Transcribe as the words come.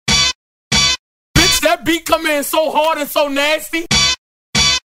That beat come in so hard and so nasty.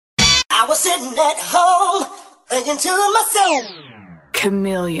 I was sitting at home thinking to myself,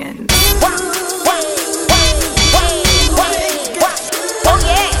 Chameleon. Oh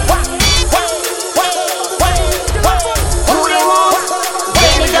yeah. Who they want?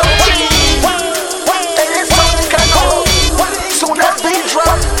 Dani Dolce. And this song is kinda cold. Soon that beat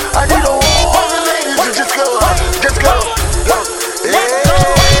drop, I need all the ladies to just go.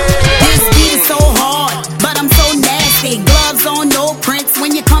 This beat is so hard, but I'm so nasty. Gloves on, no prints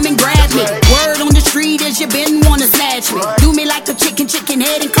when you come and grab me. Word on the street is you been wanna snatch me. Do me like a chicken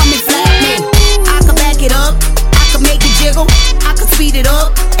head and come and flap me. I could back it up, I could make it jiggle, I could speed it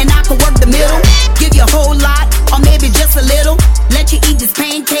up, and I could work the middle. Give you a whole lot, or maybe just a little. Let you eat this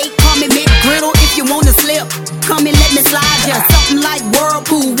pancake, call me McGriddle. If you wanna slip, come and let me slide ya. Something like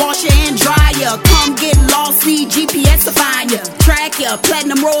Whirlpool, washer and dryer. Come get lost, need GPS to find ya. Track ya,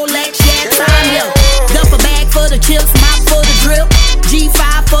 platinum Rolex, yeah, time ya. Duffel bag for the chips, mop for the drip.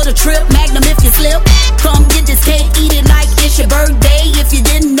 G5 for the trip, Magnum if you slip. Come get this cake, eat it like it's your birthday. If you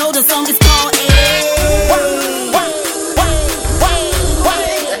didn't know, the song is called Ayyyee.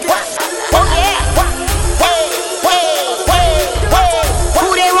 Who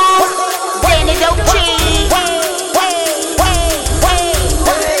they want? Dani Dolce.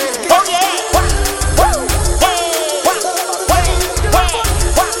 Oh yeah.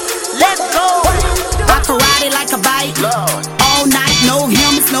 Let's go. I can ride it like a bike. All night, no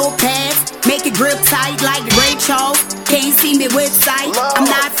helmets, no pads. Make it grip tight like the Great Charles. Can't see me with sight. I'm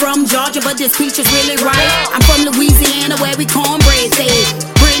not from Georgia, but this peach is really right. I'm from Louisiana, where we cornbread fed.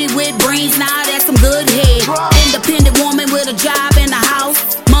 Pretty with brains, now that's some good head. Independent woman with a job in the house.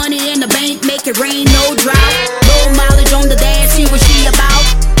 Money in the bank, make it rain, no drought. Low mileage on the dash, see what she about.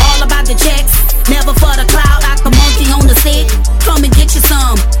 All about the checks, never for the clout. Like a monkey on the stick, come and get you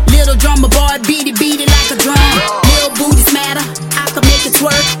some. Little drummer boy, beat it like a drum. Little booties matter, I can make it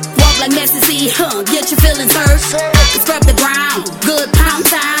twerk. Walk like Messi, get your feelings hurt. I can scrub the ground, good pound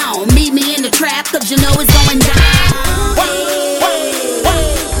town. Meet me in the trap, cause you know it's going down.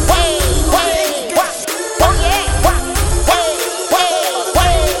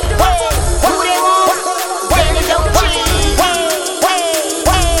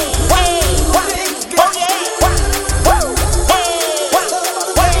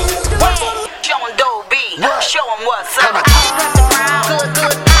 Showing Dolby, show 'em what's up.